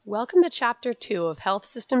Welcome to Chapter 2 of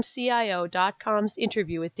HealthSystemCIO.com's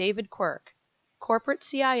interview with David Quirke, Corporate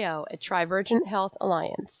CIO at Trivergent Health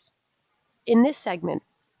Alliance. In this segment,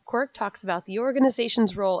 Quirke talks about the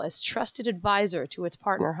organization's role as trusted advisor to its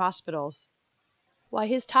partner hospitals, why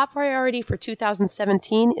his top priority for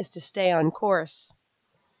 2017 is to stay on course,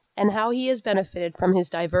 and how he has benefited from his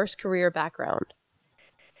diverse career background.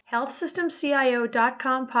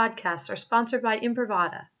 HealthSystemCIO.com podcasts are sponsored by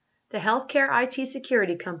Imprivata, the healthcare IT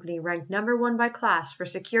security company ranked #1 by KLAS for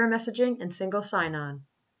secure messaging and single sign-on.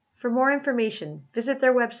 For more information, visit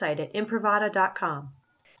their website at imprivata.com.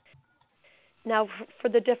 Now, for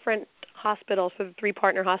the different hospitals, for the 3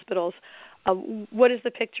 partner hospitals, what is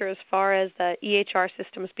the picture as far as the EHR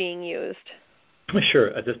systems being used?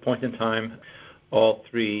 Sure. At this point in time, all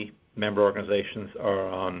 3 member organizations are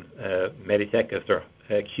on Meditech as their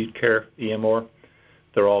acute care EMR.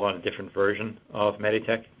 They're all on a different version of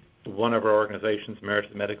Meditech. One of our organizations,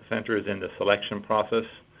 Meritus Medical Center, is in the selection process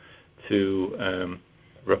to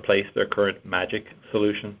replace their current Magic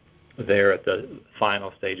solution. They're at the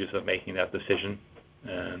final stages of making that decision.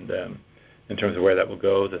 And in terms of where that will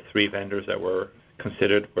go, the 3 vendors that were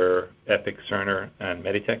considered were Epic, Cerner, and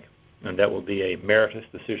Meditech. And that will be a Meritus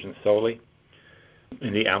decision solely.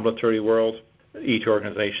 In the ambulatory world, each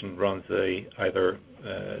organization runs either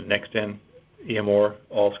NextGen EMR,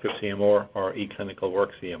 Allscripts EMR, or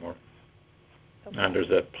eClinicalWorks EMR. Okay. And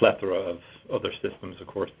there's a plethora of other systems, of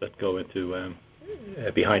course, that go into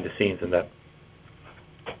behind the scenes in that.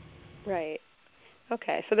 Right.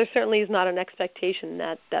 Okay. So there certainly is not an expectation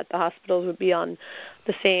that the hospitals would be on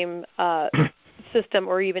the same system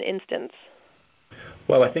or even instance.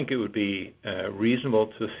 Well, I think it would be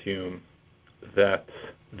reasonable to assume that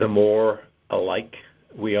the more alike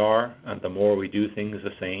we are and the more we do things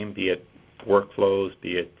the same, be it workflows,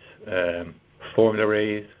 be it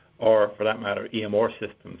formularies, or for that matter, EMR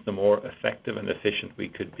systems, the more effective and efficient we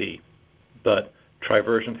could be. But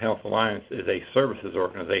Trivergent Health Alliance is a services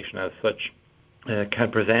organization as such, can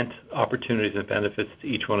present opportunities and benefits to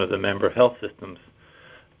each one of the member health systems,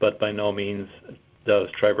 but by no means does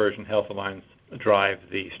Trivergent Health Alliance drive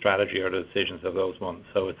the strategy or the decisions of those ones.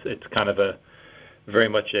 So it's kind of a very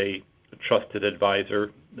much a trusted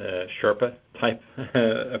advisor, Sherpa type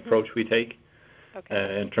approach we take.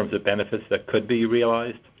 Okay. In terms of benefits that could be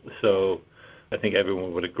realized. So I think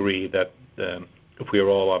everyone would agree that if we were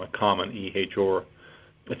all on a common EHR,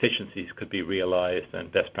 efficiencies could be realized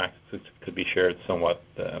and best practices could be shared somewhat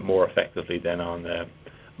more effectively than on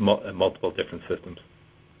multiple different systems.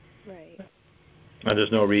 Right. And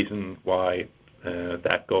there's no reason why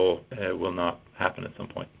that goal will not happen at some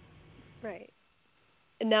point. Right.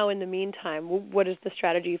 And now, in the meantime, what is the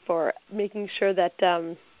strategy for making sure that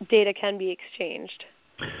data can be exchanged?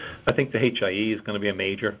 I think the HIE is going to be a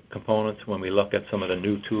major component when we look at some of the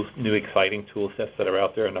new exciting tool sets that are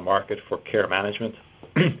out there in the market for care management.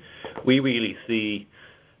 We really see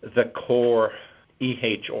the core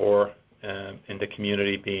EHR in the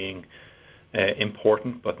community being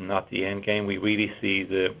important, but not the end game. We really see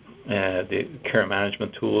the care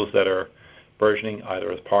management tools that are versioning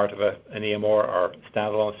either as part of an EMR or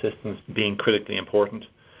standalone systems being critically important.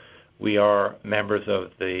 We are members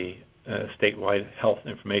of the statewide Health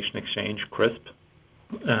Information Exchange, CRISP,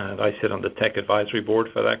 and I sit on the tech advisory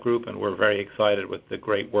board for that group, and we're very excited with the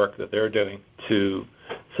great work that they're doing to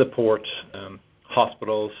support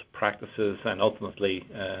hospitals, practices, and ultimately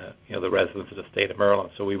the residents of the state of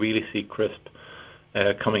Maryland. So we really see CRISP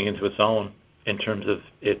coming into its own in terms of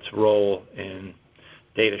its role in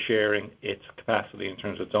data sharing, its capacity in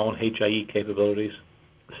terms of its own HIE capabilities.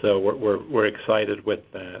 So we're excited with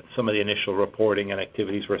some of the initial reporting and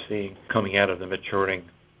activities we're seeing coming out of the maturing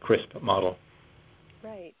CRISP model.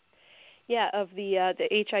 Right. Yeah, of the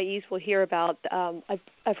HIEs we'll hear about,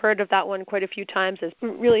 I've heard of that one quite a few times as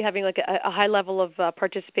really having like a high level of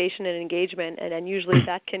participation and engagement, and usually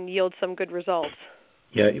that can yield some good results.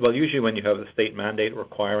 Yeah, well, usually when you have a state mandate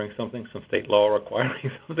requiring something, some state law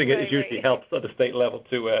requiring something, it usually helps at the state level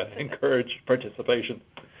to encourage participation.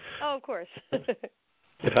 Oh, of course.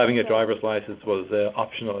 If having a driver's license was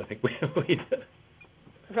optional, I think we'd...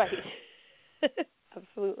 Right.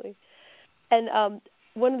 Absolutely. And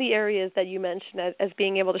one of the areas that you mentioned as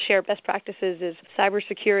being able to share best practices is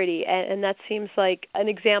cybersecurity, and that seems like an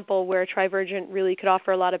example where Trivergent really could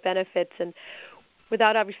offer a lot of benefits. And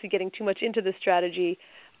without obviously getting too much into the strategy,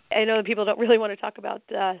 I know that people don't really want to talk about...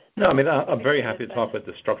 No, I mean, I'm very happy to talk about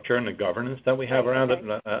the structure and the governance that we have around it.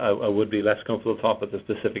 I would be less comfortable to talk about the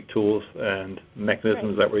specific tools and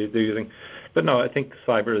mechanisms that we're using. But no, I think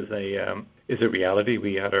cyber is is a reality.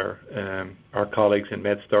 We had our colleagues in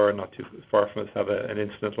MedStar, not too far from us, have an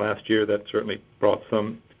incident last year that certainly brought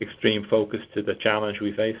some extreme focus to the challenge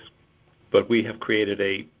we face. But we have created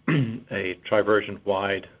a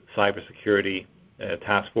Trivergent-wide cybersecurity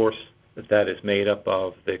task force that is made up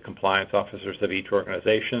of the compliance officers of each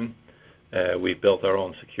organization. We've built our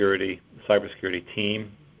own cybersecurity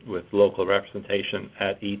team with local representation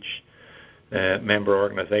at each member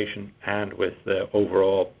organization, and with the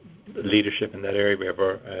overall leadership in that area. We have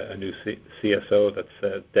a new CSO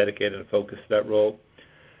that's dedicated and focused to that role.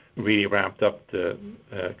 Really ramped up the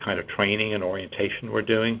kind of training and orientation we're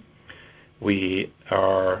doing. We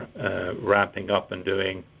are ramping up and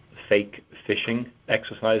doing fake phishing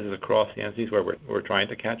exercises across the entities where we're trying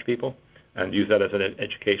to catch people and use that as an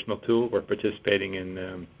educational tool. We're participating in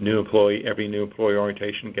every new employee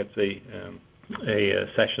orientation gets a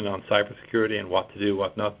session on cybersecurity and what to do,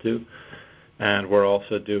 what not to do. And we're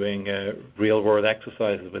also doing real-world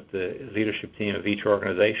exercises with the leadership team of each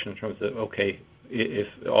organization in terms of, okay, if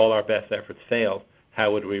all our best efforts fail,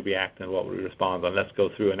 how would we react and what would we respond on? Let's go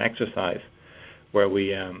through an exercise where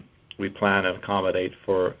we plan and accommodate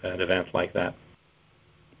for an event like that.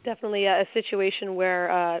 Definitely a situation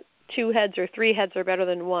where 2 heads or 3 heads are better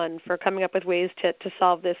than one for coming up with ways to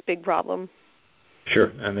solve this big problem.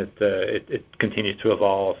 Sure, and it continues to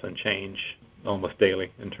evolve and change almost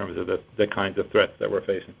daily in terms of the kinds of threats that we're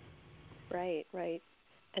facing. Right.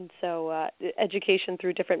 And so education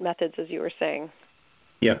through different methods, as you were saying.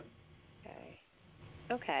 Yeah.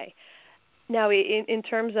 Okay. Now, in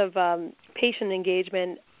terms of patient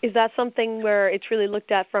engagement, is that something where it's really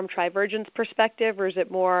looked at from Trivergent's perspective, or is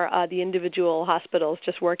it more the individual hospitals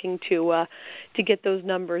just working to get those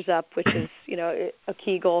numbers up, which is a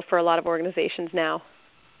key goal for a lot of organizations now?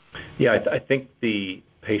 Yeah, I think the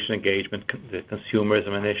patient engagement, the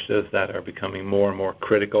consumerism initiatives that are becoming more and more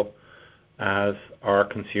critical as our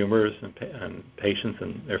consumers and patients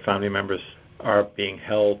and their family members are being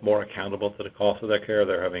held more accountable to the cost of their care.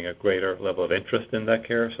 They're having a greater level of interest in that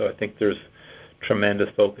care. So I think there's tremendous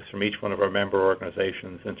focus from each one of our member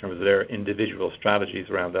organizations in terms of their individual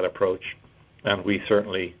strategies around that approach. And we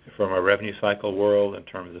certainly, from our revenue cycle world, in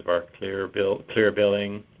terms of our clear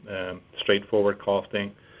billing, straightforward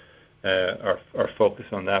costing, our focus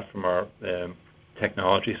on that from our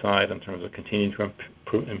technology side in terms of continuing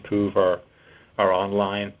to improve our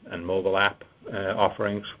online and mobile app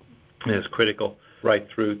offerings is critical, right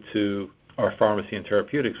through to our pharmacy and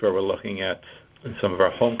therapeutics, where we're looking at some of our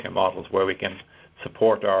home care models where we can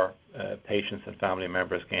support our patients and family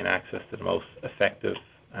members gain access to the most effective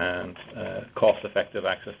and cost-effective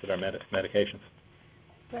access to their medications.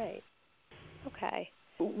 Right. Okay.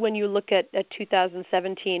 When you look at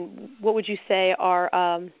 2017, what would you say are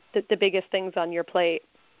the biggest things on your plate?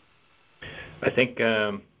 I think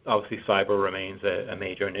obviously cyber remains a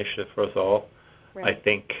major initiative for us all. Right. I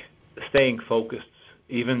think staying focused,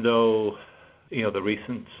 even though the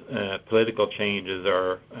recent political changes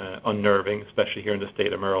are unnerving, especially here in the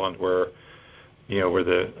state of Maryland, where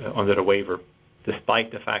we're under the waiver,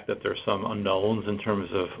 despite the fact that there's some unknowns in terms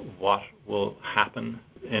of what will happen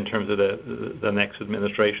in terms of the next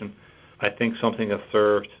administration. I think something that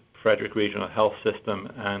served Frederick Regional Health System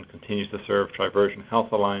and continues to serve Trivergent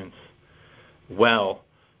Health Alliance well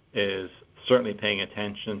is certainly paying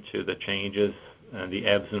attention to the changes and the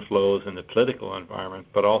ebbs and flows in the political environment,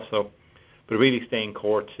 but really staying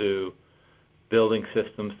core to building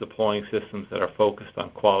systems, deploying systems that are focused on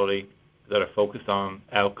quality, that are focused on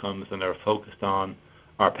outcomes, and that are focused on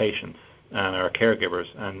our patients and our caregivers,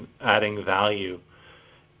 and adding value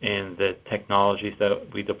in the technologies that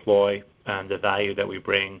we deploy and the value that we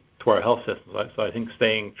bring to our health systems. So I think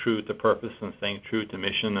staying true to purpose and staying true to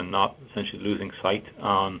mission and not essentially losing sight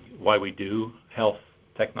on why we do health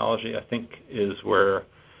technology, I think is where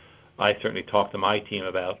I certainly talk to my team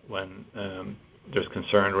about when there's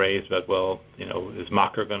concern raised about, is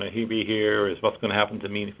Mocker going to be here? Is what's going to happen to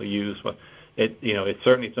meaningful use?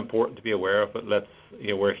 It's important to be aware of, but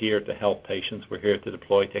we're here to help patients. We're here to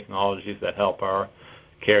deploy technologies that help our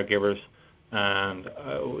caregivers, and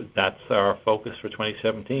that's our focus for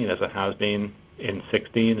 2017, as it has been in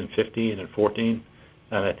 16 and 15 and 14.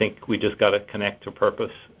 And I think we just got to connect to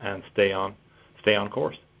purpose and stay on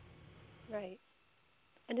course. Right.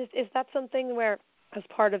 And is that something where, as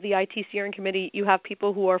part of the IT steering committee, you have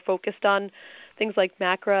people who are focused on things like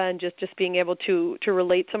MACRA and just being able to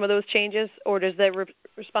relate some of those changes, or does the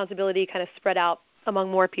responsibility kind of spread out among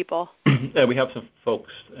more people? We have some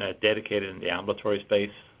folks dedicated in the ambulatory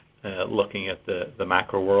space, looking at the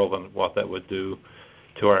macro world and what that would do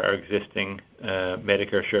to our existing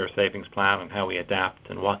Medicare Shared Savings Plan and how we adapt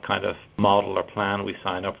and what kind of model or plan we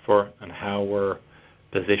sign up for and how we're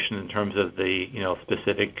positioned in terms of the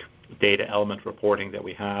specific data element reporting that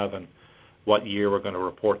we have and what year we're going to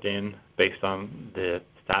report in based on the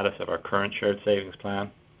status of our current shared savings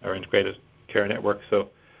plan, our integrated care network. So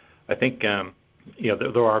I think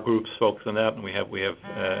there are groups focused on that, and we have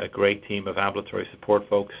a great team of ambulatory support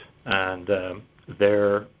folks, and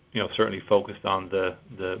they're certainly focused on the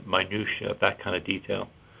minutiae of that kind of detail.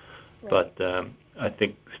 Right. But I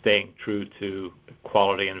think staying true to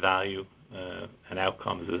quality and value and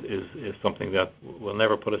outcomes is something that will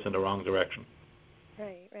never put us in the wrong direction.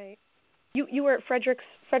 Right. You were at Frederick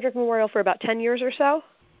Memorial for about 10 years or so?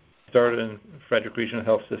 Started in Frederick Regional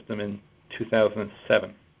Health System in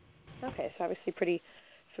 2007. Okay, so obviously pretty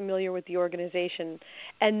familiar with the organization.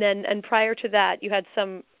 And prior to that, you had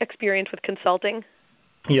some experience with consulting?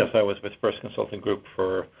 Yes, I was with First Consulting Group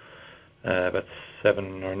for about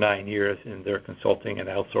 7 or 9 years in their consulting and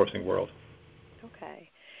outsourcing world. Okay.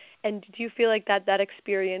 And do you feel like that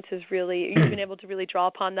experience is really, you've been able to really draw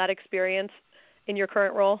upon that experience in your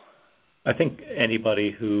current role? I think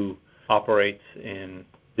anybody who operates in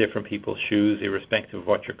different people's shoes, irrespective of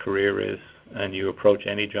what your career is, and you approach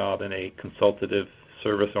any job in a consultative,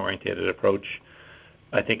 service-oriented approach,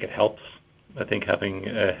 I think it helps. I think having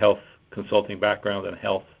a health consulting background and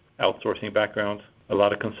health outsourcing background, a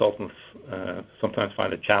lot of consultants sometimes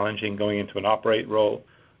find it challenging going into an operate role.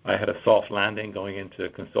 I had a soft landing going into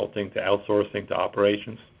consulting to outsourcing to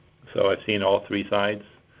operations, so I've seen all three sides.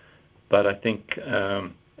 But I think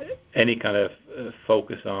any kind of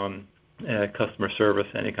focus on customer service,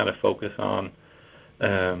 any kind of focus on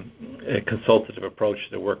a consultative approach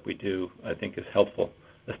to the work we do, I think is helpful,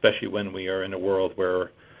 especially when we are in a world where,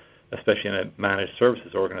 especially in a managed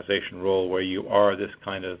services organization role, where you are this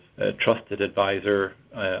kind of trusted advisor,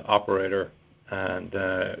 operator, and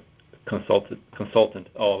consultant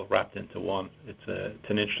all wrapped into one. It's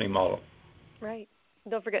an interesting model. Right.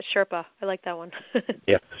 Don't forget Sherpa. I like that one.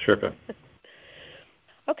 Yeah, Sherpa.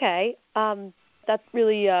 Okay. That's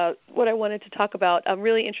really what I wanted to talk about.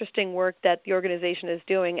 Really interesting work that the organization is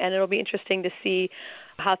doing, and it'll be interesting to see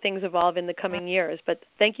how things evolve in the coming years. But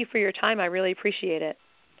thank you for your time. I really appreciate it.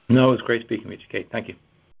 No, it was great speaking with you, Kate. Thank you.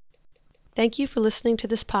 Thank you for listening to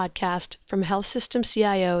this podcast from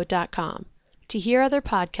healthsystemcio.com. To hear other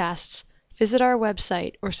podcasts, visit our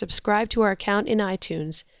website or subscribe to our account in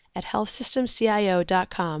iTunes at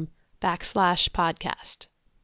healthsystemcio.com/podcast.